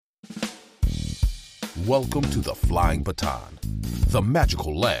Welcome to the Flying Baton, the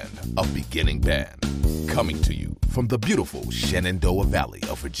magical land of beginning band. Coming to you from the beautiful Shenandoah Valley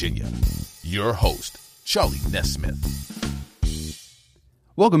of Virginia. Your host, Charlie Nesmith.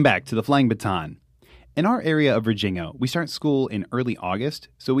 Welcome back to the Flying Baton. In our area of Virginia, we start school in early August,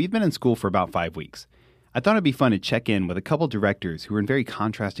 so we've been in school for about 5 weeks. I thought it'd be fun to check in with a couple directors who are in very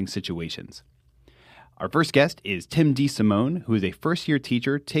contrasting situations. Our first guest is Tim DeSimone, who is a first-year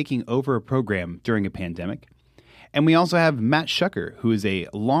teacher taking over a program during a pandemic. And we also have Matt Shucker, who is a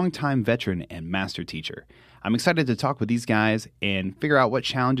longtime veteran and master teacher. I'm excited to talk with these guys and figure out what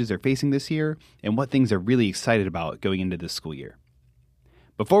challenges they're facing this year and what things they're really excited about going into this school year.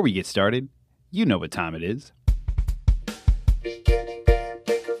 Before we get started, you know what time it is.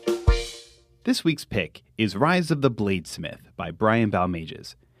 This week's pick is Rise of the Bladesmith by Brian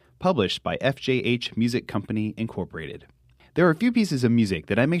Balmages, published by FJH Music Company, Incorporated. There are a few pieces of music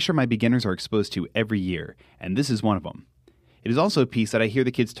that I make sure my beginners are exposed to every year, and this is one of them. It is also a piece that I hear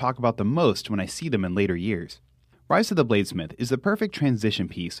the kids talk about the most when I see them in later years. Rise of the Bladesmith is the perfect transition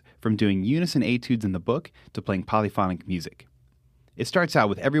piece from doing unison etudes in the book to playing polyphonic music. It starts out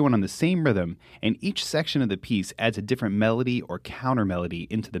with everyone on the same rhythm, and each section of the piece adds a different melody or counter melody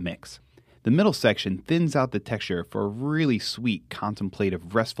into the mix. The middle section thins out the texture for a really sweet,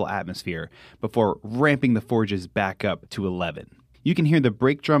 contemplative, restful atmosphere before ramping the forges back up to 11. You can hear the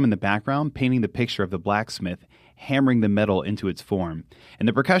brake drum in the background painting the picture of the blacksmith hammering the metal into its form, and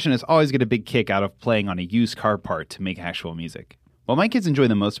the percussionists always get a big kick out of playing on a used car part to make actual music. What my kids enjoy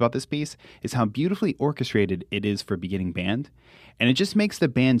the most about this piece is how beautifully orchestrated it is for beginning band, and it just makes the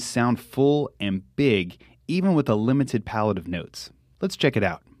band sound full and big, even with a limited palette of notes. Let's check it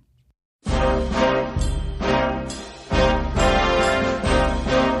out.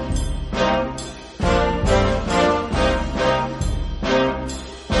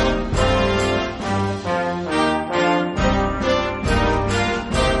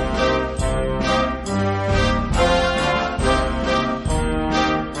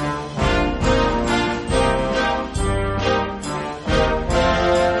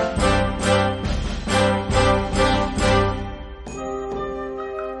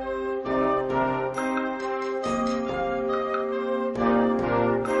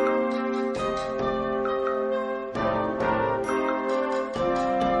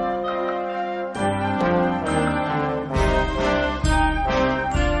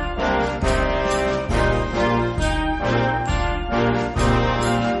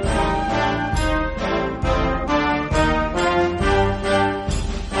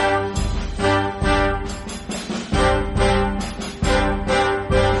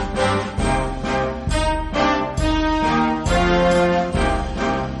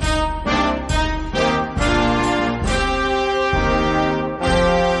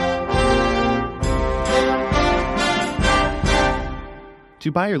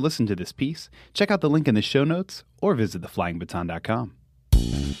 To buy or listen to this piece, check out the link in the show notes or visit theflyingbaton.com.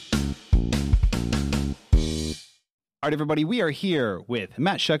 All right, everybody, we are here with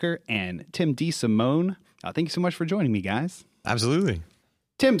Matt Shucker and Tim DeSimone. Thank you so much for joining me, guys. Absolutely.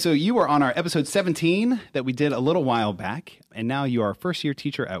 Tim, so you were on our episode 17 that we did a little while back, and now you are a first-year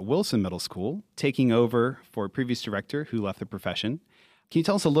teacher at Wilson Middle School, taking over for a previous director who left the profession. Can you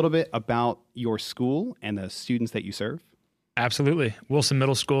tell us a little bit about your school and the students that you serve? Absolutely. Wilson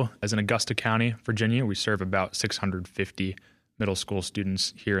Middle School is in Augusta County, Virginia. We serve about 650 middle school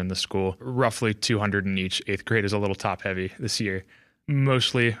students here in the school, roughly 200 in each. 8th grade is a little top heavy this year.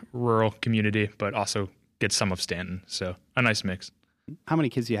 Mostly rural community, but also get some of Stanton. So a nice mix. How many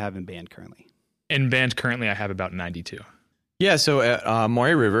kids do you have in band currently? In band currently, I have about 92. Yeah, so at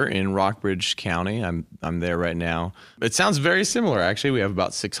Maury River in Rockbridge County, I'm there right now. It sounds very similar, actually. We have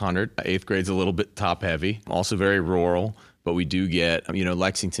about 600. 8th grade's a little bit top heavy, also very rural. But we do get,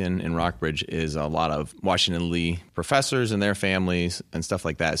 Lexington and Rockbridge is a lot of Washington Lee professors and their families and stuff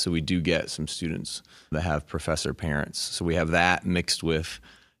like that. So we do get some students that have professor parents. So we have that mixed with,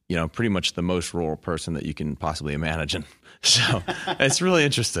 pretty much the most rural person that you can possibly imagine. So it's really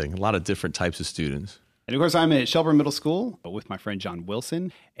interesting. A lot of different types of students. And of course, I'm at Shelburne Middle School with my friend John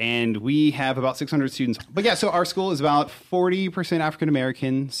Wilson, and we have about 600 students. But yeah, so our school is about 40%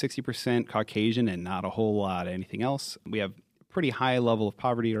 African-American, 60% Caucasian, and not a whole lot of anything else. We have a pretty high level of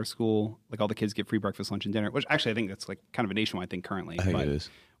poverty at our school. Like all the kids get free breakfast, lunch, and dinner, which actually I think that's like kind of a nationwide thing currently. I think it is.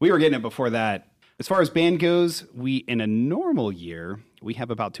 We were getting it before that. As far as band goes, in a normal year, we have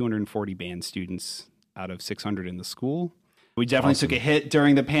about 240 band students out of 600 in the school. We definitely took a hit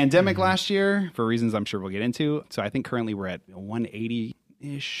during the pandemic last year for reasons I'm sure we'll get into. So I think currently we're at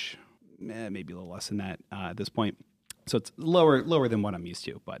 180-ish, maybe a little less than that at this point. So it's lower than what I'm used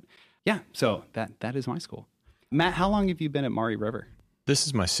to. But Yeah, so that is my school. Matt, how long have you been at Maury River? This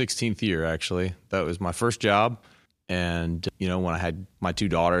is my 16th year, actually. That was my first job. And, when I had my two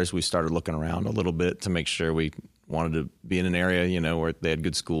daughters, we started looking around a little bit to make sure we wanted to be in an area, where they had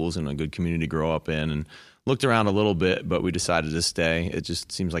good schools and a good community to grow up in, and looked around a little bit, but we decided to stay. It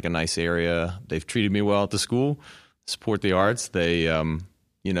just seems like a nice area. They've treated me well at the school, support the arts. They,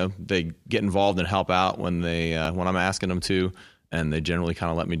 they get involved and help out when I'm asking them to, and they generally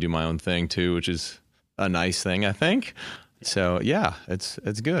kind of let me do my own thing too, which is a nice thing, I think. So yeah, it's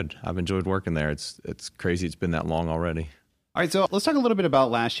good. I've enjoyed working there. It's crazy. It's been that long already. All right, so let's talk a little bit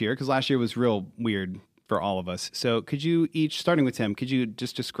about last year, because last year was real weird for all of us. So could you each, starting with Tim, could you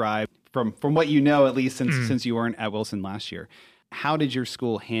just describe from what you know, at least since you weren't at Wilson last year, how did your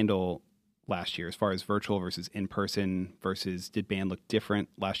school handle last year as far as virtual versus in-person versus did band look different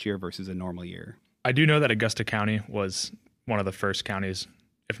last year versus a normal year? I do know that Augusta County was one of the first counties,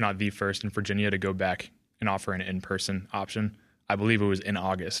 if not the first in Virginia, to go back and offer an in-person option. I believe it was in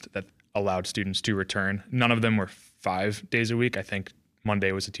August that allowed students to return. None of them were 5 days a week. I think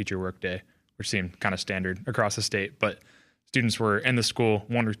Monday was a teacher work day, which seemed kind of standard across the state. But students were in the school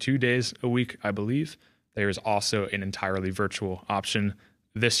 1 or 2 days a week, I believe. There is also an entirely virtual option.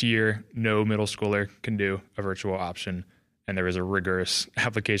 This year, no middle schooler can do a virtual option, and there is a rigorous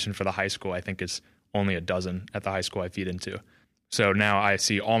application for the high school. I think it's only a dozen at the high school I feed into. So now I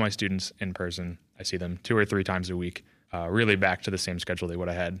see all my students in person. I see them 2 or 3 times a week, really back to the same schedule they would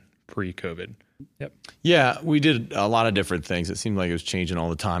have had pre-COVID. Yep. Yeah, we did a lot of different things. It seemed like it was changing all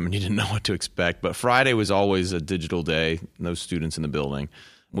the time and you didn't know what to expect. But Friday was always a digital day, no students in the building.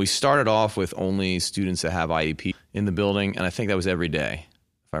 We started off with only students that have IEP in the building, and I think that was every day,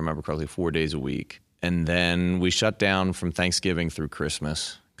 if I remember correctly, 4 days a week. And then we shut down from Thanksgiving through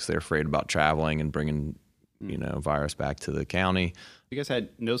Christmas because they're afraid about traveling and bringing, virus back to the county. You guys had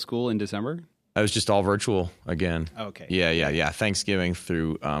no school in December? It was just all virtual again. Okay. Yeah. Thanksgiving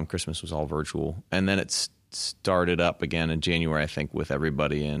through Christmas was all virtual. And then it started up again in January, I think, with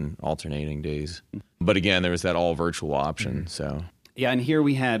everybody in alternating days. But again, there was that all virtual option. So yeah, and here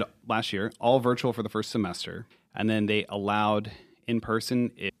we had last year all virtual for the first semester. And then they allowed in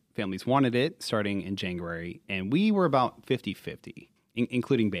person if families wanted it starting in January. And we were about 50-50,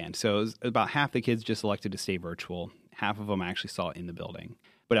 including band. So it was about half the kids just elected to stay virtual. Half of them actually saw it in the building.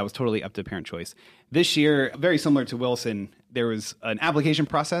 But that was totally up to parent choice. This year, very similar to Wilson, there was an application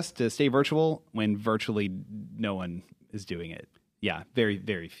process to stay virtual when virtually no one is doing it. Yeah, very,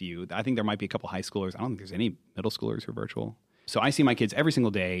 very few. I think there might be a couple high schoolers. I don't think there's any middle schoolers who are virtual. So I see my kids every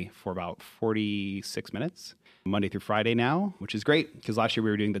single day for about 46 minutes, Monday through Friday now, which is great because last year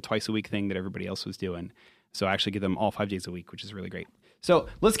we were doing the twice a week thing that everybody else was doing. So I actually get them all 5 days a week, which is really great. So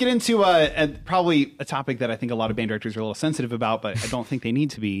let's get into probably a topic that I think a lot of band directors are a little sensitive about, but I don't think they need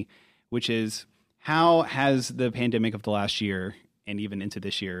to be, which is how has the pandemic of the last year and even into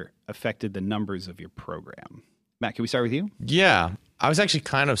this year affected the numbers of your program? Matt, can we start with you? yeah, I was actually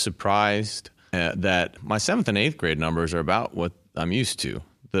kind of surprised that my 7th and 8th grade numbers are about what I'm used to.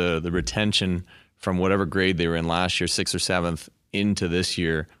 The retention from whatever grade they were in last year, 6th or 7th, into this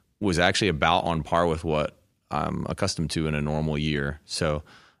year was actually about on par with what I'm accustomed to in a normal year. So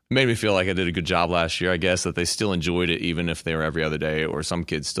it made me feel like I did a good job last year, I guess, that they still enjoyed it even if they were every other day, or some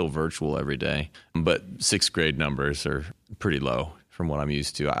kids still virtual every day. But 6th grade numbers are pretty low from what I'm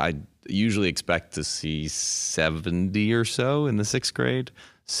used to. I usually expect to see 70 or so in the 6th grade,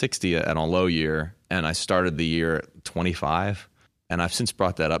 60 at a low year. And I started the year at 25, and I've since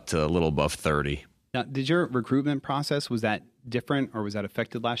brought that up to a little above 30. Now, did your recruitment process, was that different or was that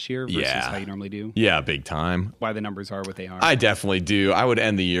affected last year versus how you normally do? Yeah, big time. Why the numbers are what they are? I definitely do. I would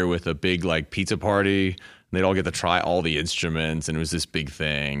end the year with a big pizza party. They'd all get to try all the instruments, and it was this big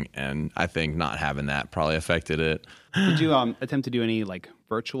thing. And I think not having that probably affected it. Did you attempt to do any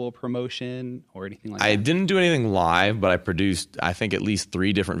virtual promotion or anything like that? I didn't do anything live, but I produced, I think, at least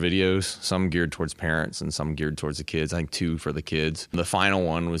 3 different videos, some geared towards parents and some geared towards the kids. I think 2 for the kids. The final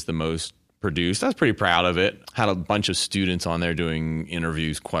one was the most produced. I was pretty proud of it. Had a bunch of students on there doing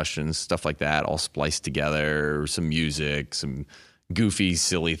interviews, questions, stuff like that, all spliced together, some music, some goofy,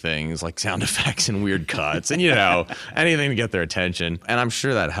 silly things like sound effects and weird cuts and, anything to get their attention. And I'm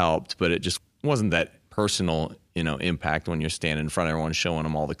sure that helped, but it just wasn't that personal, impact when you're standing in front of everyone showing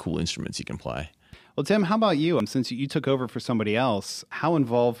them all the cool instruments you can play. Well, Tim, how about you? Since you took over for somebody else, how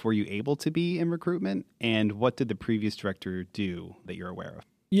involved were you able to be in recruitment? And what did the previous director do that you're aware of?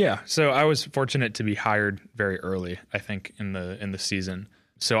 Yeah, so I was fortunate to be hired very early, I think, in the season.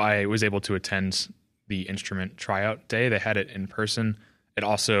 So I was able to attend the instrument tryout day. They had it in person. It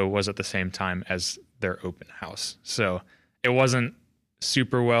also was at the same time as their open house. So it wasn't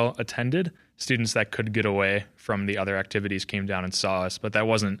super well attended. Students that could get away from the other activities came down and saw us, but that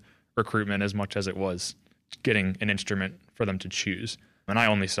wasn't recruitment as much as it was getting an instrument for them to choose. And I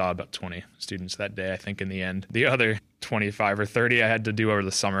only saw about 20 students that day, I think, in the end. The other 25 or 30 I had to do over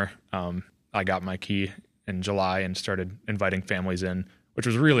the summer. I got my key in July and started inviting families in, which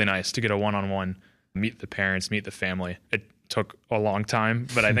was really nice to get a one-on-one, meet the parents, meet the family. It took a long time,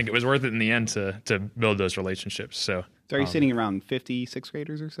 but I think it was worth it in the end to build those relationships. So are you sitting around 50 sixth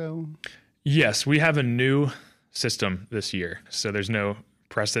graders or so? Yes, we have a new system this year. So there's no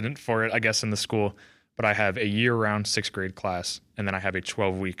precedent for it, I guess, in the school. But I have a year-round sixth grade class, and then I have a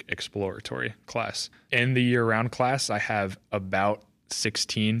 12-week exploratory class. In the year-round class, I have about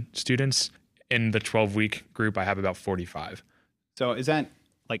 16 students. In the 12-week group, I have about 45. So is that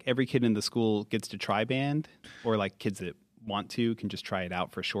like every kid in the school gets to try band, or like kids that want to can just try it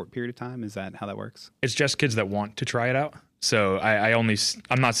out for a short period of time? Is that how that works? It's just kids that want to try it out. So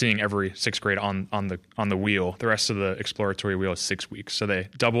I'm not seeing every sixth grade on the wheel. The rest of the exploratory wheel is 6 weeks. So they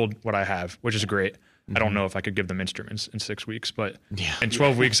doubled what I have, which is great. I don't know if I could give them instruments in 6 weeks, but in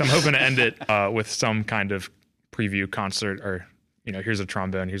 12 weeks, I'm hoping to end it with some kind of preview concert or, here's a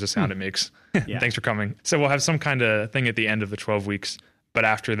trombone, here's a sound it makes. Thanks for coming. So we'll have some kind of thing at the end of the 12 weeks. But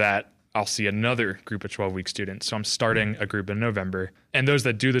after that, I'll see another group of 12-week students. So I'm starting a group in November. And those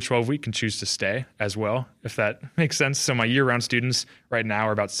that do the 12-week can choose to stay as well, if that makes sense. So my year-round students right now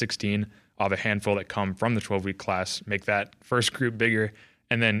are about 16. I'll have a handful that come from the 12-week class, make that first group bigger.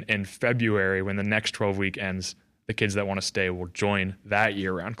 And then in February, when the next 12-week ends, the kids that want to stay will join that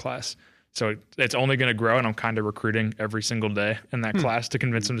year-round class. So it's only going to grow, and I'm kind of recruiting every single day in that class to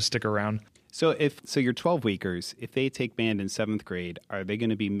convince them to stick around. So your 12-weekers, if they take band in 7th grade, are they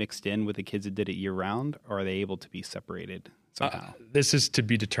going to be mixed in with the kids that did it year-round, or are they able to be separated somehow? This is to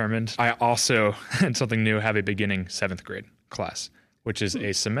be determined. I also, and something new, have a beginning 7th grade class, which is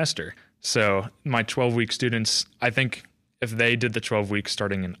a semester. So my 12-week students, I think if they did the 12 weeks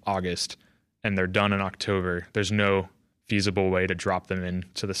starting in August and they're done in October, there's no feasible way to drop them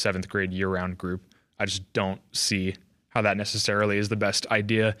into the 7th grade year-round group. I just don't see how that necessarily is the best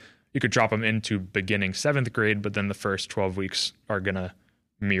idea. You could drop them into beginning 7th grade, but then the first 12 weeks are going to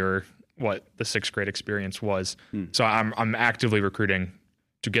mirror what the 6th grade experience was. So I'm actively recruiting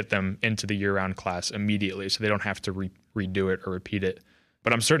to get them into the year-round class immediately so they don't have to redo it or repeat it.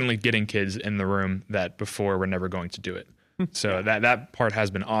 But I'm certainly getting kids in the room that before were never going to do it. So that part has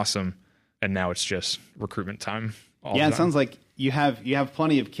been awesome, and now it's just recruitment time. It sounds like you have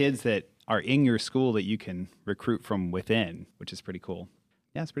plenty of kids that are in your school that you can recruit from within, which is pretty cool.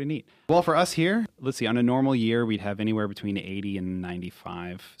 Yeah, it's pretty neat. Well, for us here, let's see, on a normal year, we'd have anywhere between 80 and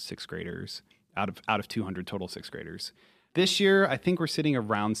 95 sixth graders out of 200 total sixth graders. This year, I think we're sitting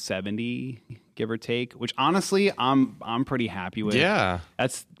around 70, give or take, which honestly, I'm pretty happy with. Yeah.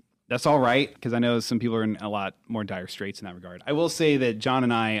 That's all right, because I know some people are in a lot more dire straits in that regard. I will say that John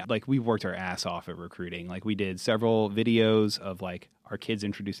and I, we've worked our ass off at recruiting. We did several videos of, our kids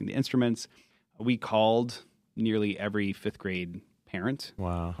introducing the instruments. We called nearly every 5th grade parent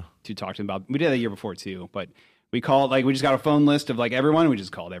to talk to them about. We did that the year before, too, but we called, we just got a phone list of, everyone. We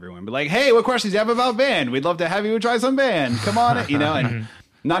just called everyone. But, hey, what questions do you have about band? We'd love to have you try some band. Come on, and...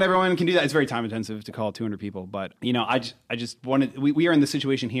 Not everyone can do that. It's very time intensive to call 200 people. But, I just wanted, we are in the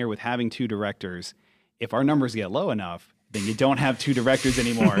situation here with having 2 directors. If our numbers get low enough, then you don't have 2 directors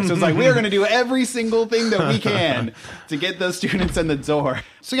anymore. So it's we are going to do every single thing that we can to get those students in the door.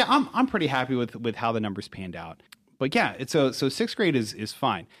 So yeah, I'm pretty happy with how the numbers panned out. But yeah, so 6th grade is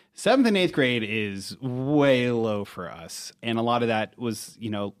fine. 7th and 8th grade is way low for us. And a lot of that was,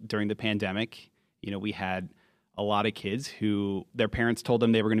 during the pandemic, we had a lot of kids who their parents told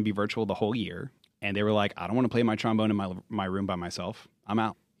them they were going to be virtual the whole year. And they were like, I don't want to play my trombone in my room by myself. I'm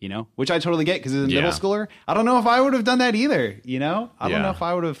out, which I totally get because as a middle schooler, I don't know if I would have done that either. I don't know if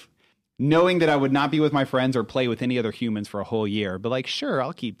I would have, knowing that I would not be with my friends or play with any other humans for a whole year. But sure,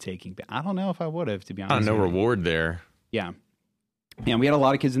 I'll keep taking, but I don't know if I would have, to be honest. No reward there. Yeah. And we had a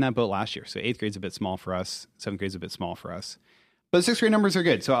lot of kids in that boat last year. So 8th grade's a bit small for us. 7th grade's a bit small for us. But the 6th grade numbers are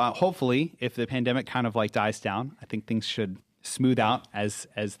good. So hopefully, if the pandemic kind of dies down, I think things should smooth out as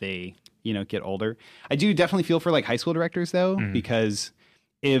they get older. I do definitely feel for high school directors though, because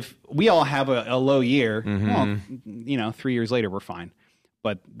if we all have a low year, well, 3 years later we're fine.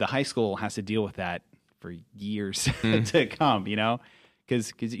 But the high school has to deal with that for years to come.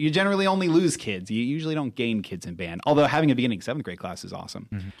 Because you generally only lose kids. You usually don't gain kids in band. Although having a beginning 7th grade class is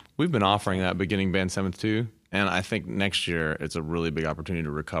awesome. We've been offering that beginning band 7th too. And I think next year it's a really big opportunity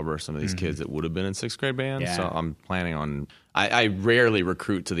to recover some of these kids that would have been in 6th grade band. Yeah. So I'm planning on, I rarely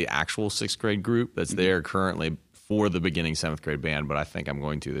recruit to the actual 6th grade group that's there currently for the beginning 7th grade band, but I think I'm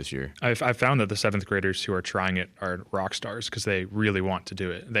going to this year. I found that the 7th graders who are trying it are rock stars because they really want to do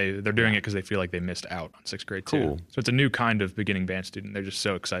it. They're doing it because they feel like they missed out on 6th grade Cool. too. So it's a new kind of beginning band student. They're just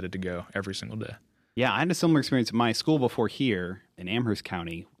so excited to go every single day. Yeah, I had a similar experience at my school before here in Amherst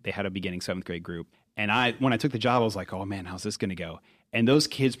County. They had a beginning 7th grade group. And when I took the job, I was like, oh man, how's this going to go? And those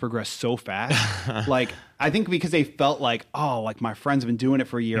kids progressed so fast. Like, I think because they felt like, oh, like my friends have been doing it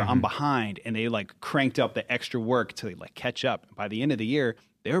for a year, I'm behind. And they like cranked up the extra work to like catch up. By the end of the year,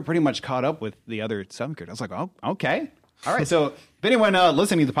 they were pretty much caught up with the other 7th grade. I was like, oh, okay. All right. So if anyone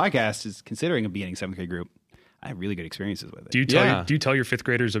listening to the podcast is considering a beginning 7th grade group, I have really good experiences with it. Do you tell your 5th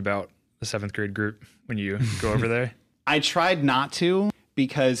graders about the 7th grade group when you go over there? I tried not to,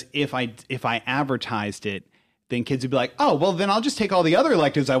 because if I advertised it, then kids would be like, oh, well, then I'll just take all the other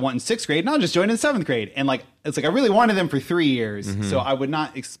electives I want in 6th grade and I'll just join in 7th grade. And like, it's like I really wanted them for 3 years. So I would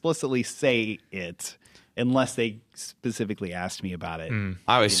not explicitly say it unless they specifically asked me about it.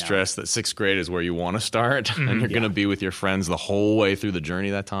 I always stress that 6th grade is where you want to start, and you're going to be with your friends the whole way through the journey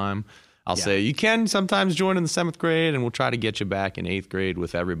that time. I'll say you can sometimes join in the 7th grade, and we'll try to get you back in 8th grade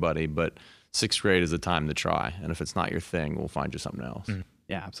with everybody, but 6th grade is the time to try. And if it's not your thing, we'll find you something else.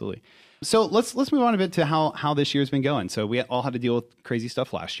 Yeah, absolutely. So let's move on a bit to how this year's been going. So we all had to deal with crazy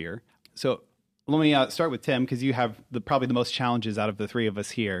stuff last year. So let me start with Tim, because you have probably the most challenges out of the three of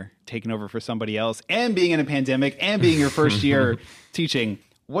us here, taking over for somebody else and being in a pandemic and being your first year teaching.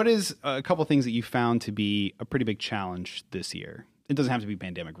 What is a couple things that you found to be a pretty big challenge this year? It doesn't have to be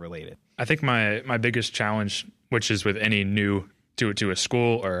pandemic related. I think my biggest challenge, which is with any new to a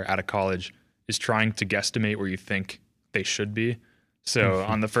school or out of college, is trying to guesstimate where you think they should be. So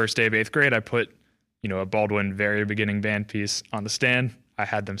on the first day of 8th grade, I put, a Baldwin very beginning band piece on the stand. I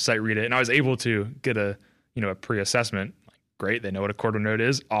had them sight read it, and I was able to get a pre-assessment. Like, great, they know what a quarter note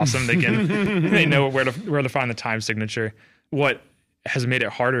is. Awesome, they know where to find the time signature. What has made it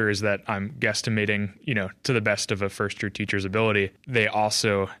harder is that I'm guesstimating, to the best of a first year teacher's ability. They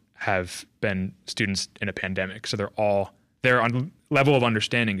also have been students in a pandemic, so their level of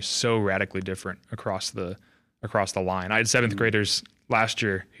understanding is so radically different across the line. I had 7th graders last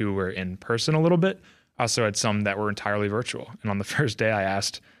year who were in person a little bit. I also had some that were entirely virtual. And on the first day, I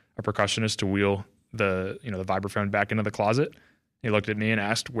asked a percussionist to wheel the vibraphone back into the closet. He looked at me and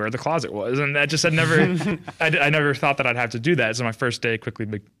asked where the closet was. And that just I never thought that I'd have to do that. So my first day,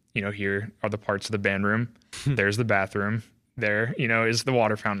 quickly, here are the parts of the band room. There's the bathroom. There, is the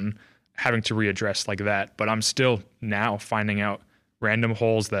water fountain. Having to readdress like that. But I'm still now finding out random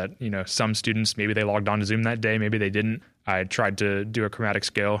holes that, some students, maybe they logged on to Zoom that day, maybe they didn't. I tried to do a chromatic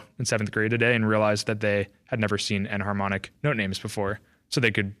scale in 7th grade today and realized that they had never seen enharmonic note names before. So they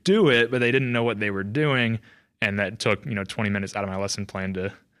could do it, but they didn't know what they were doing. And that took, 20 minutes out of my lesson plan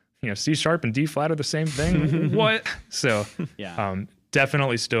to, C sharp and D flat are the same thing. What? So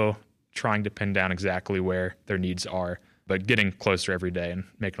definitely still trying to pin down exactly where their needs are, but getting closer every day and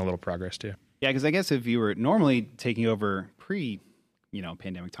making a little progress too. Yeah, because I guess if you were normally taking over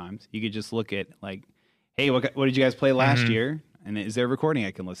pandemic times, you could just look at like, hey, what did you guys play last year? And is there a recording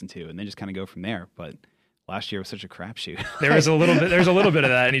I can listen to? And then just kind of go from there. But last year was such a crapshoot. There's a little bit of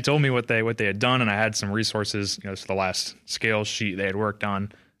that. And he told me what they had done. And I had some resources, so the last scale sheet they had worked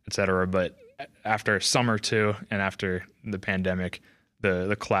on, et cetera. But after summer too, and after the pandemic,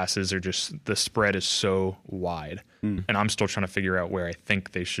 the classes are just, the spread is so wide. And I'm still trying to figure out where I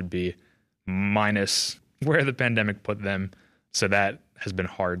think they should be minus where the pandemic put them. So that has been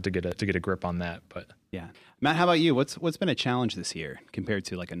hard to get a grip on that. But yeah, Matt, how about you? What's been a challenge this year compared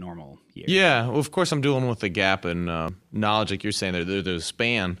to like a normal year? Yeah, well, of course I'm dealing with the gap in knowledge, like you're saying. There's a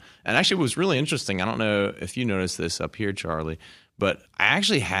span, and actually it was really interesting. I don't know if you noticed this up here, Charlie, but I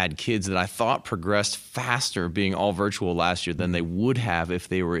actually had kids that I thought progressed faster being all virtual last year than they would have if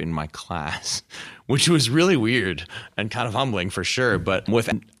they were in my class, which was really weird and kind of humbling for sure. But with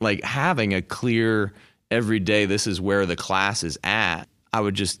like having a clear every day, this is where the class is at, I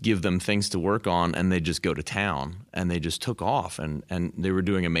would just give them things to work on and they'd just go to town and they just took off and they were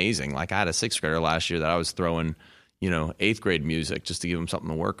doing amazing. Like I had a 6th grader last year that I was throwing, 8th grade music just to give them something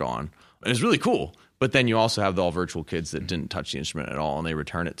to work on. And it was really cool. But then you also have the all virtual kids that didn't touch the instrument at all and they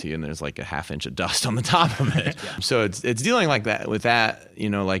return it to you and there's like a half inch of dust on the top of it. So it's dealing like that with that,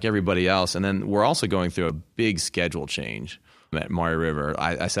 like everybody else. And then we're also going through a big schedule change at Maury River.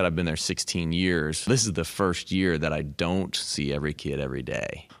 I said I've been there 16 years. This is the first year that I don't see every kid every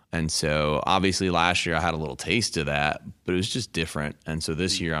day. And so obviously last year I had a little taste of that, but it was just different. And so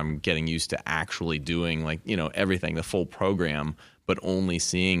this year I'm getting used to actually doing everything, the full program, but only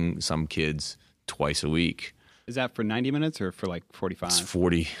seeing some kids twice a week. Is that for 90 minutes or for like 45? It's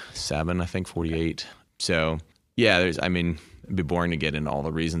 47, I think 48. So Yeah, it'd be boring to get into all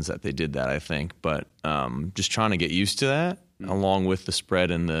the reasons that they did that, I think, but just trying to get used to that, along with the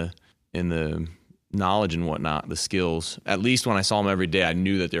spread in the knowledge and whatnot, the skills. At least when I saw them every day, I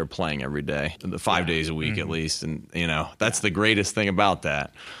knew that they were playing every day, the 5 days a week at least, and that's the greatest thing about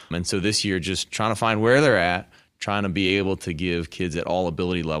that. And so this year, just trying to find where they're at, trying to be able to give kids at all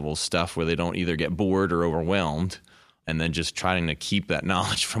ability levels stuff where they don't either get bored or overwhelmed, and then just trying to keep that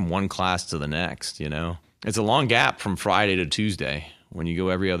knowledge from one class to the next. It's a long gap from Friday to Tuesday. When you go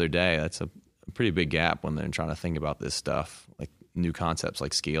every other day, that's a pretty big gap when they're trying to think about this stuff, like new concepts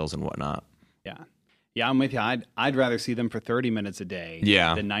like scales and whatnot. Yeah, I'm with you. I'd rather see them for 30 minutes a day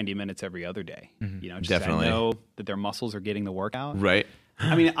than 90 minutes every other day. Just Definitely. I know that their muscles are getting the workout. Right.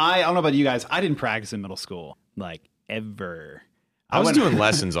 I mean, I don't know about you guys. I didn't practice in middle school, like, ever. I was doing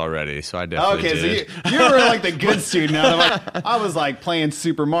lessons already, so I definitely did. So you were like the good student. I was like playing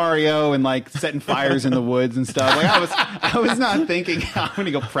Super Mario and like setting fires in the woods and stuff. Like I was not thinking I'm going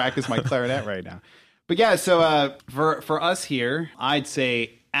to go practice my clarinet right now. But yeah, so for us here, I'd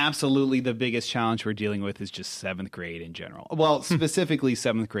say absolutely the biggest challenge we're dealing with is just 7th grade in general. Well, specifically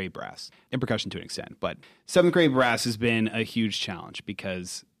 7th grade brass and percussion to an extent. But 7th grade brass has been a huge challenge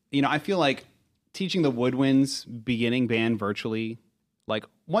because, I feel like teaching the woodwinds beginning band virtually, like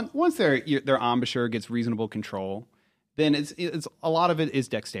once their embouchure gets reasonable control, then it's a lot of it is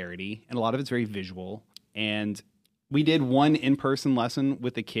dexterity and a lot of it's very visual. And we did one in-person lesson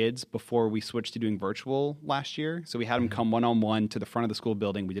with the kids before we switched to doing virtual last year. So we had them come one-on-one to the front of the school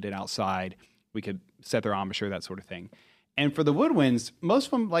building. We did it outside. We could set their embouchure, that sort of thing. And for the woodwinds, most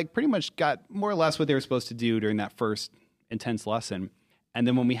of them like pretty much got more or less what they were supposed to do during that first intense lesson. And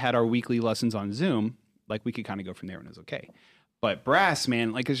then when we had our weekly lessons on Zoom, like we could kind of go from there and it was okay. But brass,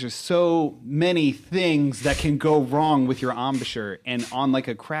 man, like there's just so many things that can go wrong with your embouchure. And on like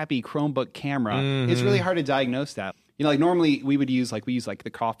a crappy Chromebook camera, it's really hard to diagnose that. Like normally we use the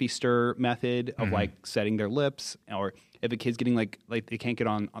coffee stir method of like setting their lips, or if a kid's getting like they can't get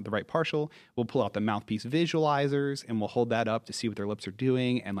on the right partial, we'll pull out the mouthpiece visualizers and we'll hold that up to see what their lips are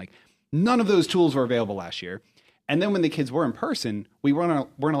doing. And like none of those tools were available last year. And then when the kids were in person, we weren't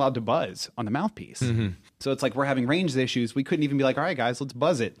allowed to buzz on the mouthpiece. So it's like we're having range issues. We couldn't even be like, all right, guys, let's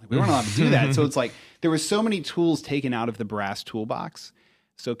buzz it. Like, we weren't allowed to do that. So it's like there were so many tools taken out of the brass toolbox.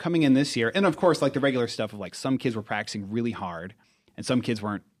 So coming in this year, and of course, like the regular stuff of like some kids were practicing really hard and some kids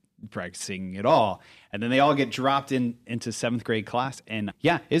weren't practicing at all. And then they all get dropped into 7th grade class. And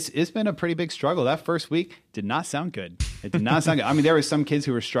yeah, it's been a pretty big struggle. That first week did not sound good. It did not sound good. I mean, there were some kids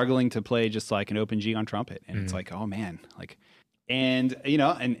who were struggling to play just like an open G on trumpet. And it's like, oh man, like, and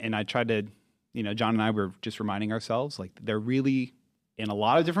I tried to, John and I were just reminding ourselves, like they're really in a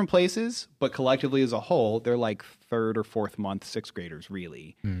lot of different places, but collectively as a whole, they're like 3rd or 4th month 6th graders,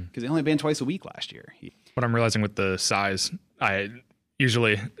 really, because they only band twice a week last year. What I'm realizing with the size,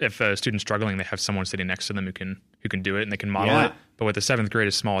 usually if a student's struggling, they have someone sitting next to them who can do it and they can model it. But with the 7th grade,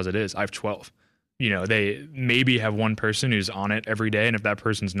 as small as it is, I have 12. They maybe have one person who's on it every day, and if that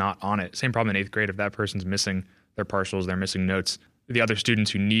person's not on it, same problem in 8th grade. If that person's missing their partials, they're missing notes. The other students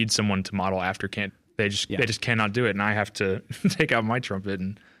who need someone to model after can't. They just cannot do it, and I have to take out my trumpet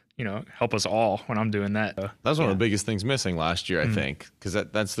and help us all when I'm doing that. That's one of the biggest things missing last year, I think, because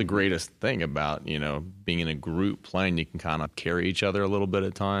that's the greatest thing about being in a group playing. You can kind of carry each other a little bit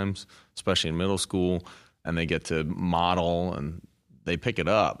at times, especially in middle school, and they get to model and they pick it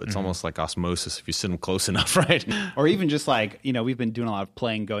up. It's almost like osmosis if you sit them close enough, right? Or even just like we've been doing a lot of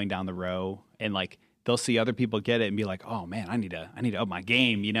playing going down the row, and like they'll see other people get it and be like, oh man, I need to up my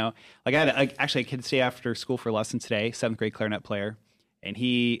game, Like I had actually a kid stay after school for a lesson today, 7th grade clarinet player, and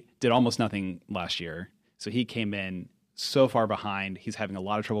he did almost nothing last year. So he came in so far behind. He's having a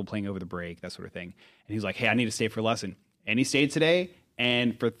lot of trouble playing over the break, that sort of thing. And he's like, hey, I need to stay for a lesson. And he stayed today,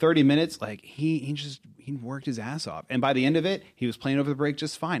 and for 30 minutes, like he worked his ass off. And by the end of it, he was playing over the break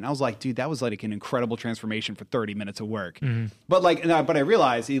just fine. I was like, dude, that was like an incredible transformation for 30 minutes of work. But I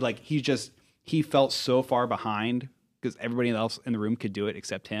realized he felt so far behind because everybody else in the room could do it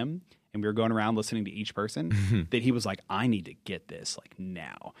except him. And we were going around listening to each person that he was like, I need to get this like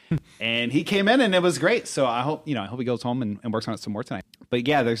now. And he came in and it was great. So I hope he goes home and works on it some more tonight. But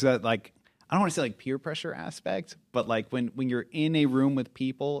yeah, there's that like, I don't want to say like peer pressure aspect, but like when you're in a room with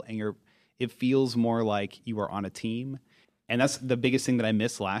people and it feels more like you are on a team. And that's the biggest thing that I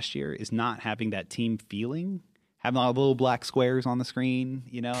missed last year is not having that team feeling. Having all the little black squares on the screen,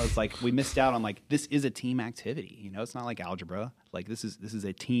 it's like we missed out on like this is a team activity. It's not like algebra. Like this is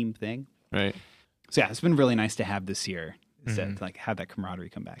a team thing. Right. So yeah, it's been really nice to have this year. to like have that camaraderie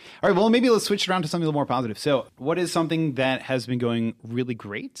come back. All right, well, maybe let's switch it around to something a little more positive. So what is something that has been going really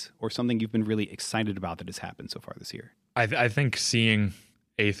great or something you've been really excited about that has happened so far this year? I think seeing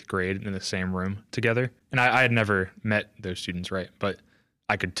 8th grade in the same room together, and I had never met those students, right? But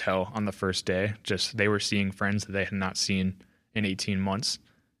I could tell on the first day, just they were seeing friends that they had not seen in 18 months.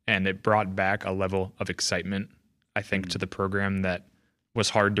 And it brought back a level of excitement, I think, to the program that was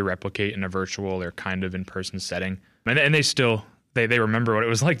hard to replicate in a virtual or kind of in-person setting. And they still, they remember what it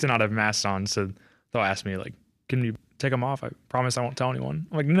was like to not have masks on. So they'll ask me, like, can you take them off? I promise I won't tell anyone.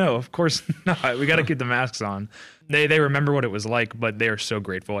 I'm like, no, of course not. We got to keep the masks on. They remember what it was like, but they are so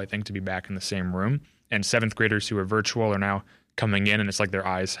grateful, I think, to be back in the same room. And 7th graders who are virtual are now coming in, and it's like their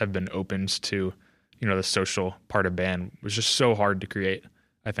eyes have been opened to, you know, the social part of band was just so hard to create,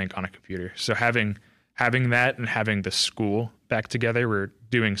 I think, on a computer. So having that and having the school back together, we're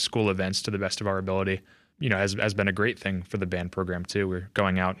doing school events to the best of our ability, you know, has been a great thing for the band program too. We're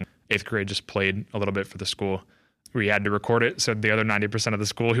going out, and 8th grade just played a little bit for the school. We had to record it so the other 90% of the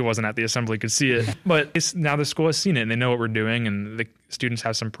school who wasn't at the assembly could see it. But now the school has seen it and they know what we're doing, and the students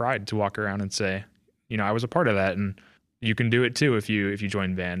have some pride to walk around and say, you know, I was a part of that, and you can do it too if you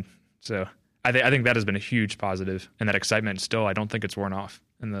join band. So I think that has been a huge positive, and that excitement still, I don't think it's worn off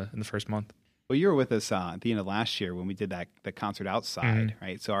in the first month. Well, you were with us at the end of last year when we did the concert outside,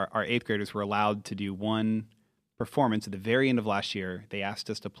 right? So our 8th graders were allowed to do one performance at the very end of last year. They asked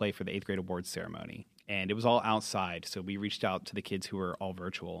us to play for the 8th grade awards ceremony, and it was all outside. So we reached out to the kids who were all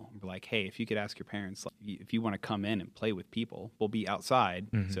virtual. We're like, hey, if you could ask your parents, like, if you want to come in and play with people, we'll be outside.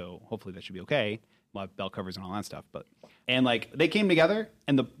 So hopefully that should be okay. We'll have bell covers and all that stuff. And like they came together,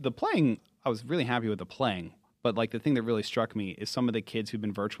 and the playing, I was really happy with the playing. But like the thing that really struck me is some of the kids who've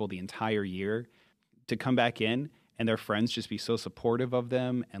been virtual the entire year to come back in and their friends just be so supportive of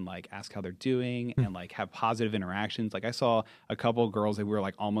them and like ask how they're doing and like have positive interactions. Like I saw a couple of girls that were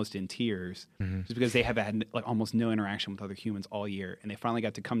like almost in tears just because they have had like almost no interaction with other humans all year, and they finally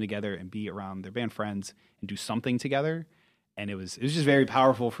got to come together and be around their band friends and do something together. And it was just very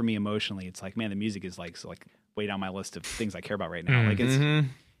powerful for me emotionally. It's like, man, the music is like way down my list of things I care about right now. Like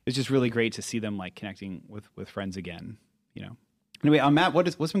it's just really great to see them like connecting with friends again, you know. Anyway, Matt,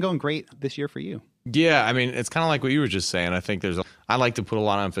 what's been going great this year for you? Yeah, I mean, it's kind of like what you were just saying. I think I like to put a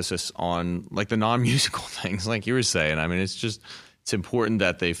lot of emphasis on like the non-musical things, like you were saying. I mean, it's important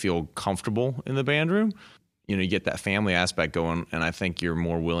that they feel comfortable in the band room. You know, you get that family aspect going, and I think you're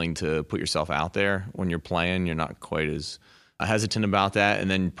more willing to put yourself out there when you're playing. You're not quite as hesitant about that,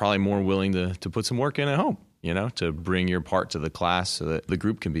 and then probably more willing to put some work in at home, you know, to bring your part to the class so that the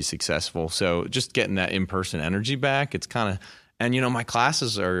group can be successful. So just getting that in-person energy back, it's kind of, and, you know, my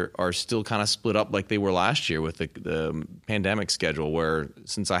classes are still kind of split up like they were last year with the pandemic schedule, where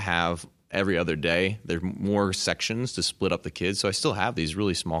since I have every other day, there's more sections to split up the kids. So I still have these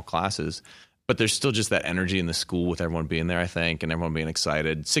really small classes, but there's still just that energy in the school with everyone being there, I think, and everyone being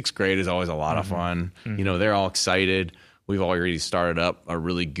excited. 6th grade is always a lot of fun. You know, they're all excited. We've already started up a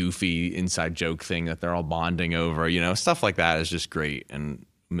really goofy inside joke thing that they're all bonding over. You know, stuff like that is just great, and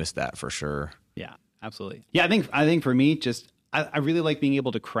miss that for sure. Yeah, absolutely. Yeah, I think for me, just I really like being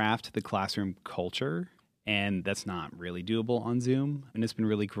able to craft the classroom culture, and that's not really doable on Zoom. And it's been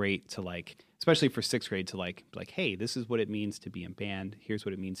really great to like, especially for 6th grade, to like, hey, this is what it means to be in band. Here's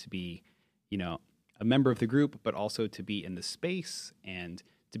what it means to be, you know, a member of the group, but also to be in the space and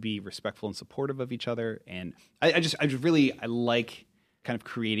to be respectful and supportive of each other. And I just really like kind of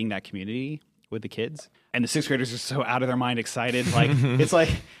creating that community with the kids. And the 6th graders are so out of their mind excited. Like, it's like,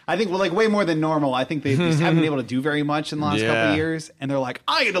 I think, well, like way more than normal. I think they just haven't been able to do very much in the last couple of years. And they're like,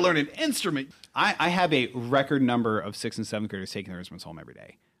 I get to learn an instrument. I have a record number of 6th and 7th graders taking their instruments home every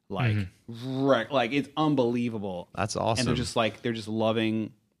day. Like, like it's unbelievable. That's awesome. And they're just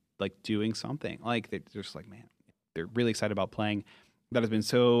loving, like, doing something. Like, they're just like, man, they're really excited about playing. That has been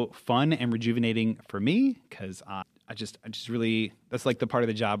so fun and rejuvenating for me, because I just really, that's like the part of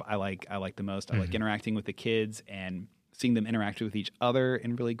the job I like the most. I like interacting with the kids and seeing them interact with each other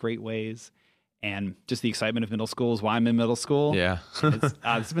in really great ways. And just the excitement of middle school is why I'm in middle school. Yeah.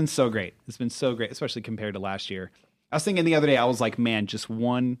 It's been so great. It's been so great, especially compared to last year. I was thinking the other day, I was like, man, just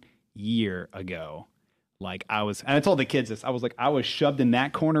 1 year ago, like and I told the kids this, I was like, I was shoved in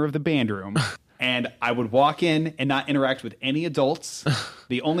that corner of the band room. And I would walk in and not interact with any adults.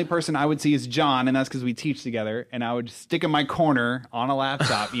 The only person I would see is John, and that's because we teach together. And I would stick in my corner on a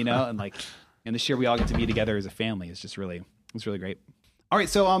laptop, you know, and this year we all get to be together as a family. It's really great. All right,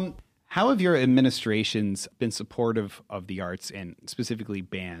 so how have your administrations been supportive of the arts and specifically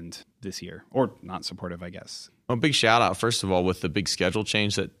band this year, or not supportive, I guess? Well, big shout out first of all with the big schedule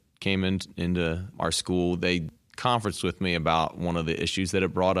change that came into our school. They conferenced with me about one of the issues that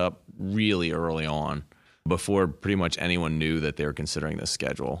it brought up really early on, before pretty much anyone knew that they were considering this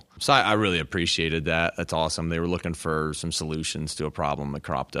schedule. So I really appreciated that. That's awesome. They were looking for some solutions to a problem that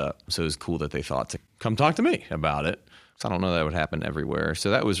cropped up. So it was cool that they thought to come talk to me about it. So I don't know that would happen everywhere.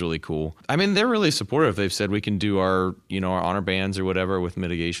 So that was really cool. I mean, they're really supportive. They've said we can do our honor bands or whatever with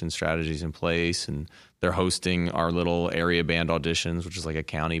mitigation strategies in place. And they're hosting our little area band auditions, which is like a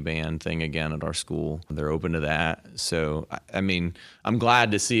county band thing again at our school. They're open to that. So, I mean, I'm glad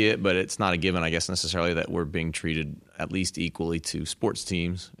to see it, but it's not a given, I guess, necessarily that we're being treated at least equally to sports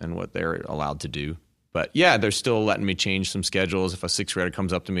teams and what they're allowed to do. But yeah, they're still letting me change some schedules. If a sixth grader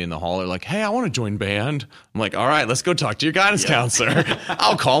comes up to me in the hall, they're like, "Hey, I want to join band." I'm like, "All right, let's go talk to your guidance counselor."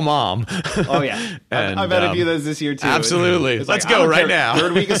 I'll call mom. Oh yeah, And, I've had a few of those this year too. Absolutely, It's let's like, I go don't right care. now.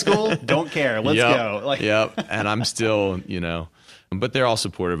 Third week of school, don't care. Let's go. Like, Yep. And I'm still, but they're all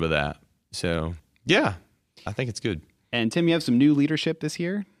supportive of that. So yeah, I think it's good. And Tim, you have some new leadership this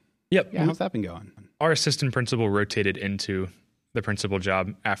year. Yep. Yeah, how's that been going? Our assistant principal rotated into the principal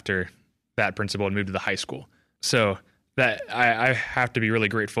job after that principal had moved to the high school. So that I have to be really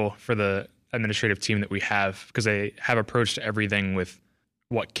grateful for the administrative team that we have, because they have approached everything with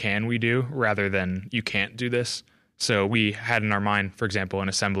what can we do rather than you can't do this. So we had in our mind, for example, an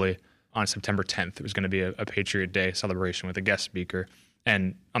assembly on September 10th. It was going to be a Patriot Day celebration with a guest speaker.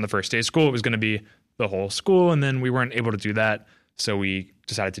 And on the first day of school, it was going to be the whole school. And then we weren't able to do that. So we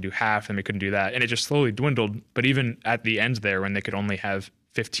decided to do half, and we couldn't do that. And it just slowly dwindled. But even at the end there, when they could only have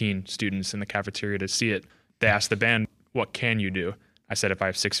 15 students in the cafeteria to see it, they asked the band, "What can you do?" I said, "If I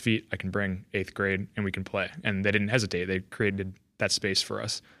have 6 feet, I can bring 8th grade and we can play." And they didn't hesitate. They created that space for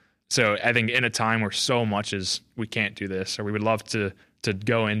us. So I think in a time where so much is, we can't do this, or we would love to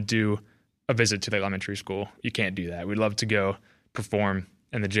go and do a visit to the elementary school. You can't do that. We'd love to go perform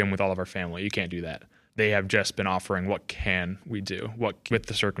in the gym with all of our family. You can't do that. They have just been offering, what can we do? What, with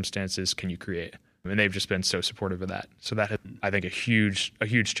the circumstances, can you create? And they've just been so supportive of that. So that has, I think, a huge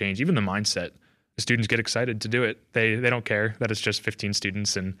change. Even the mindset. The students get excited to do it. They don't care that it's just 15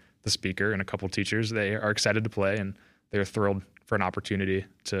 students and the speaker and a couple teachers. They are excited to play, and they're thrilled for an opportunity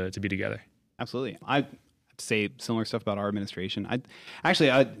to be together. Absolutely. I have to say similar stuff about our administration.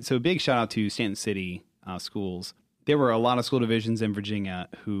 So a big shout out to Stanton City schools. There were a lot of school divisions in Virginia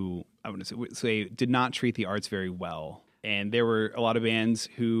who, I would say, did not treat the arts very well. And there were a lot of bands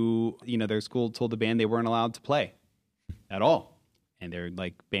who, their school told the band they weren't allowed to play at all. And they're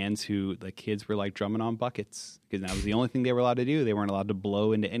like bands who the kids were like drumming on buckets because that was the only thing they were allowed to do. They weren't allowed to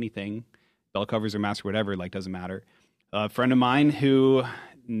blow into anything, bell covers or masks or whatever, doesn't matter. A friend of mine who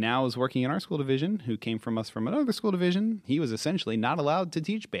now is working in our school division, who came from us from another school division, he was essentially not allowed to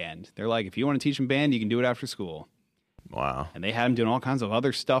teach band. They're like, if you want to teach him band, you can do it after school. Wow. And they had him doing all kinds of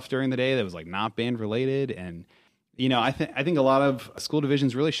other stuff during the day that was like not band related. And, I think a lot of school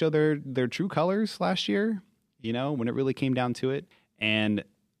divisions really showed their true colors last year, when it really came down to it. And,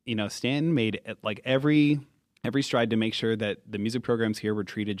 Stanton made like every stride to make sure that the music programs here were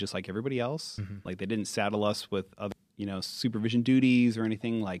treated just like everybody else. Mm-hmm. Like they didn't saddle us with other, supervision duties or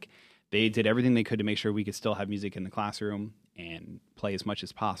anything. Like they did everything they could to make sure we could still have music in the classroom and play as much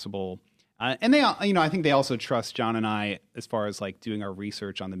as possible. And they, I think they also trust John and I as far as like doing our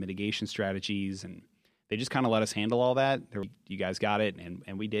research on the mitigation strategies, and they just kind of let us handle all that. You guys got it,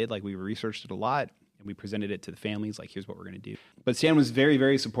 and we did. Like we researched it a lot. And we presented it to the families, like, here's what we're going to do. But Stan was very,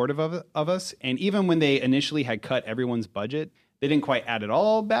 very supportive of us. And even when they initially had cut everyone's budget, they didn't quite add it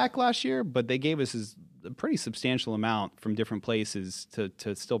all back last year, but they gave us a pretty substantial amount from different places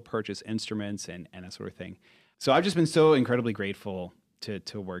to still purchase instruments and that sort of thing. So I've just been so incredibly grateful to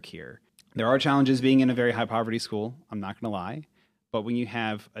work here. There are challenges being in a very high poverty school, I'm not going to lie. But when you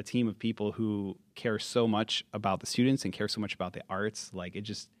have a team of people who care so much about the students and care so much about the arts, like it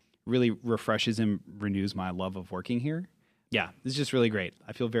just really refreshes and renews my love of working here. Yeah, it's just really great.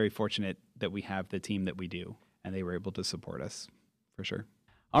 I feel very fortunate that we have the team that we do, and they were able to support us, for sure.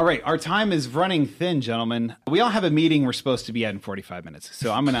 All right, our time is running thin, gentlemen. We all have a meeting we're supposed to be at in 45 minutes,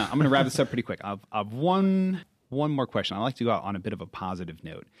 so I'm gonna wrap this up pretty quick. I've one more question. I like to go out on a bit of a positive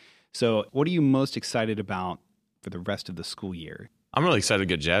note. So, what are you most excited about for the rest of the school year? I'm really excited to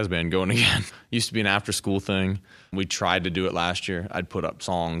get jazz band going again. Used to be an after school thing. We tried to do it last year. I'd put up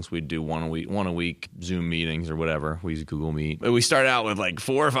songs. We'd do one a week Zoom meetings or whatever. We use Google Meet. But we started out with like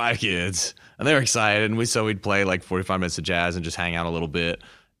 4 or 5 kids, and they were excited. And we'd play like 45 minutes of jazz and just hang out a little bit.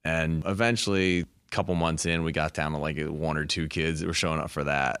 And eventually, a couple months in, we got down to like 1 or 2 kids that were showing up for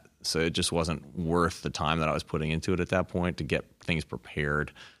that. So it just wasn't worth the time that I was putting into it at that point to get things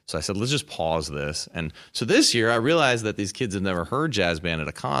prepared. So I said, let's just pause this. And so this year I realized that these kids have never heard jazz band at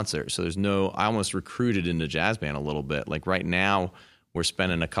a concert. So I almost recruited into jazz band a little bit. Like right now we're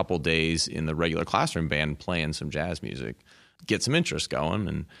spending a couple days in the regular classroom band playing some jazz music, get some interest going,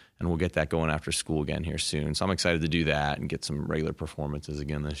 and we'll get that going after school again here soon. So I'm excited to do that and get some regular performances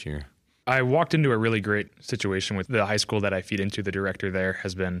again this year. I walked into a really great situation with the high school that I feed into. The director there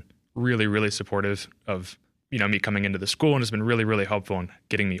has been really, really supportive of, me coming into the school, and has been really, really helpful in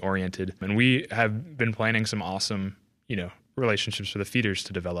getting me oriented. And we have been planning some awesome, relationships for the feeders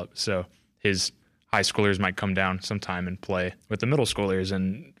to develop. So his high schoolers might come down sometime and play with the middle schoolers.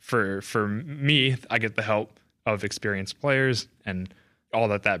 And for me, I get the help of experienced players and all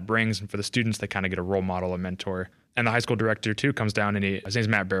that brings. And for the students, they kind of get a role model, a mentor. And the high school director, too, comes down, and his name's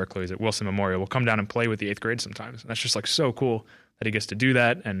Matt Barraclough. He's at Wilson Memorial. Will come down and play with the 8th grade sometimes. And that's just so cool that he gets to do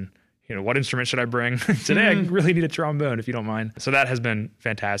that. And, what instrument should I bring? Today, I really need a trombone, if you don't mind. So that has been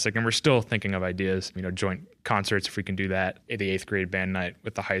fantastic. And we're still thinking of ideas, joint concerts, if we can do that at the 8th grade band night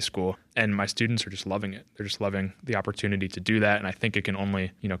with the high school. And my students are just loving it. They're just loving the opportunity to do that. And I think it can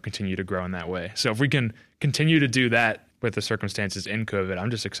only, continue to grow in that way. So if we can continue to do that with the circumstances in COVID,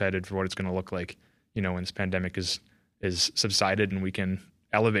 I'm just excited for what it's going to look like, when this pandemic is subsided and we can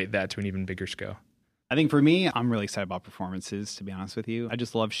elevate that to an even bigger scale. I think for me, I'm really excited about performances, to be honest with you. I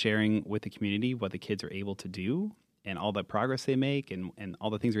just love sharing with the community what the kids are able to do and all the progress they make and all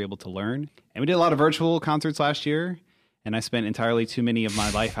the things they're able to learn. And we did a lot of virtual concerts last year, and I spent entirely too many of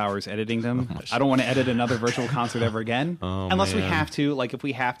my life hours editing them. I don't want to edit another virtual concert ever again. Unless we have to. If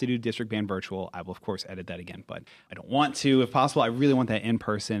we have to do district band virtual, I will, of course, edit that again. But I don't want to. If possible, I really want that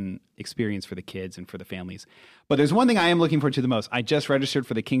in-person experience for the kids and for the families. But there's one thing I am looking forward to the most. I just registered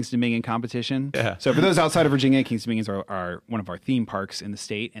for the Kings Dominion competition. Yeah. So for those outside of Virginia, Kings Dominions are one of our theme parks in the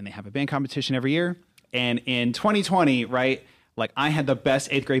state, and they have a band competition every year. And in 2020, right, I had the best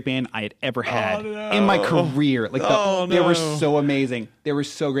 8th grade band I had ever had in my career. They were so amazing. They were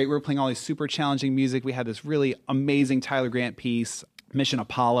so great. We were playing all these super challenging music. We had this really amazing Tyler Grant piece, Mission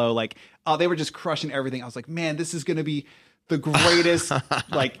Apollo. They were just crushing everything. I was like, man, this is going to be the greatest,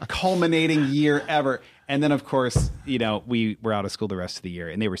 culminating year ever. And then, of course, we were out of school the rest of the year,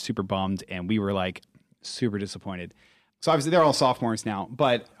 and they were super bummed, and we were super disappointed. So obviously they're all sophomores now,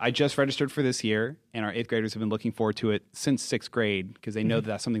 but I just registered for this year, and our 8th graders have been looking forward to it since 6th grade because they know that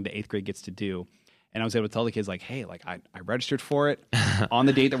that's something the 8th grade gets to do. And I was able to tell the kids hey, I registered for it on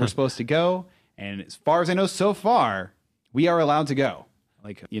the date that we're supposed to go. And as far as I know so far, we are allowed to go.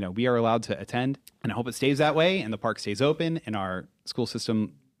 We are allowed to attend, and I hope it stays that way and the park stays open and our school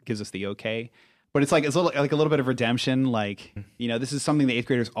system gives us the okay. But it's a little bit of redemption. This is something the 8th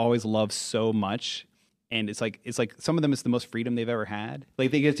graders always love so much. And it's some of them, it's the most freedom they've ever had. They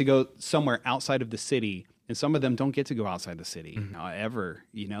get to go somewhere outside of the city, and some of them don't get to go outside the city ever,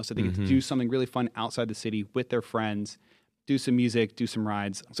 so they get to do something really fun outside the city with their friends, do some music, do some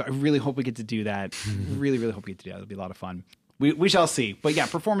rides. So I really hope we get to do that. Really, really hope we get to do that. It'll be a lot of fun. We shall see. But yeah,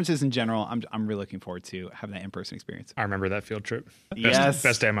 performances in general, I'm really looking forward to having that in-person experience. I remember that field trip. Yes.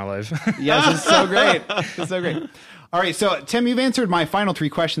 Best day of my life. Yes, it's so great. It's so great. All right, so Tim, you've answered my final 3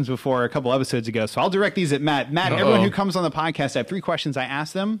 questions before a couple episodes ago, so I'll direct these at Matt. Matt, everyone who comes on the podcast, I have 3 questions I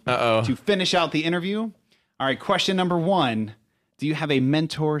ask them to finish out the interview. All right, question number 1, do you have a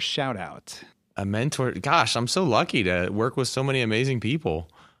mentor shout-out? A mentor? Gosh, I'm so lucky to work with so many amazing people.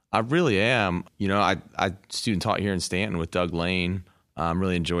 I really am. I student taught here in Stanton with Doug Lane.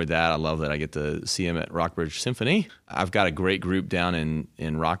 Really enjoyed that. I love that I get to see him at Rockbridge Symphony. I've got a great group down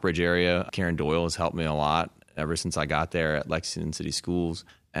in Rockbridge area. Karen Doyle has helped me a lot ever since I got there at Lexington City Schools.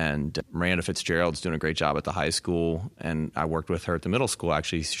 And Miranda Fitzgerald's doing a great job at the high school. And I worked with her at the middle school.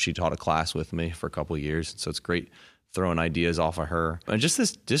 Actually, she taught a class with me for a couple of years. So it's great throwing ideas off of her. And just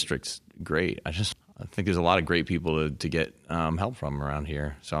this district's great. I think there's a lot of great people to get help from around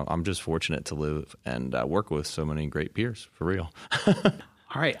here. So I'm just fortunate to live and work with so many great peers, for real.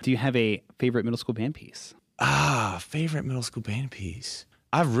 All right. Do you have a favorite middle school band piece? Favorite middle school band piece.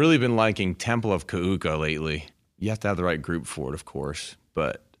 I've really been liking Temple of Keuka lately. You have to have the right group for it, of course,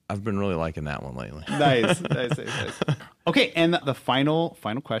 but I've been really liking that one lately. Nice. Okay, and the final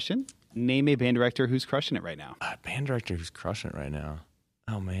question. Name a band director who's crushing it right now. A band director who's crushing it right now.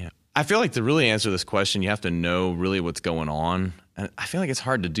 Oh, man. I feel like to really answer this question, you have to know really what's going on. And I feel like it's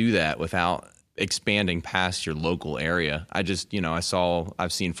hard to do that without expanding past your local area.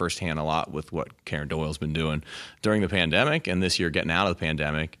 I've seen firsthand a lot with what Karen Doyle's been doing during the pandemic and this year getting out of the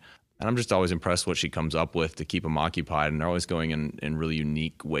pandemic. And I'm just always impressed what she comes up with to keep them occupied. And they're always going in really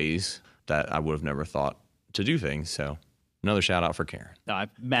unique ways that I would have never thought to do things. So another shout out for Karen. No, I have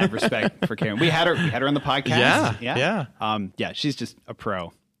mad respect for Karen. We had her on the podcast. Yeah. Yeah, she's just a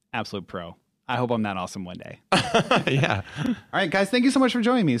pro. Absolute pro. I hope I'm that awesome one day. Yeah. All right, guys, thank you so much for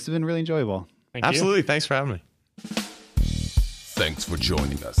joining me. This has been really enjoyable. Thank you. Absolutely. Thanks for having me. Thanks for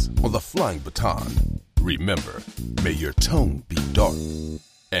joining us on The Flying Baton. Remember, may your tone be dark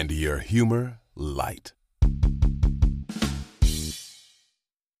and your humor light.